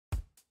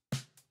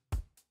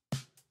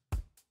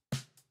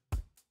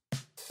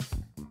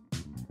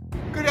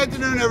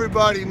afternoon,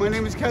 everybody. My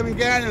name is Kevin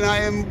Gannon. I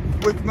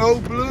am with Mo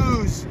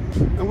Blues,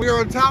 and we are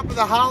on top of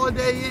the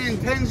Holiday Inn,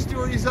 10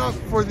 stories up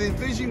for the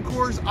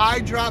VisionCorps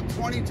Eye Drop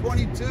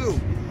 2022.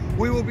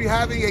 We will be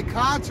having a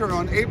concert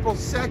on April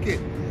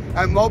 2nd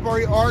at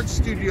Mulberry Art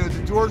Studio.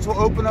 The doors will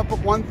open up at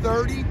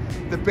 1:30.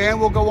 The band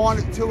will go on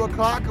at 2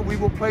 o'clock, and we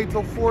will play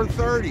till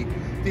 4:30.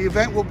 The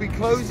event will be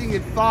closing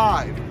at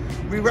 5.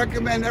 We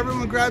recommend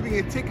everyone grabbing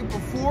a ticket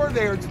before.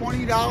 They are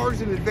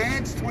 $20 in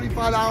advance,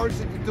 $25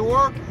 at the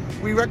door.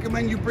 We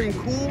recommend you bring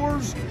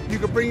coolers. You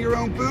can bring your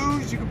own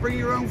booze. You can bring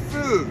your own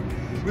food.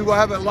 We will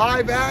have a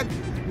live act.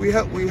 We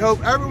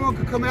hope everyone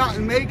can come out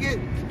and make it,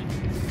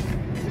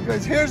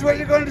 because here's what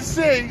you're going to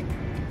see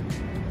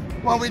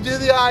when we do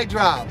the eye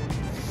drop.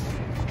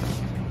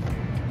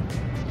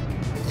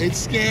 It's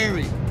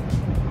scary.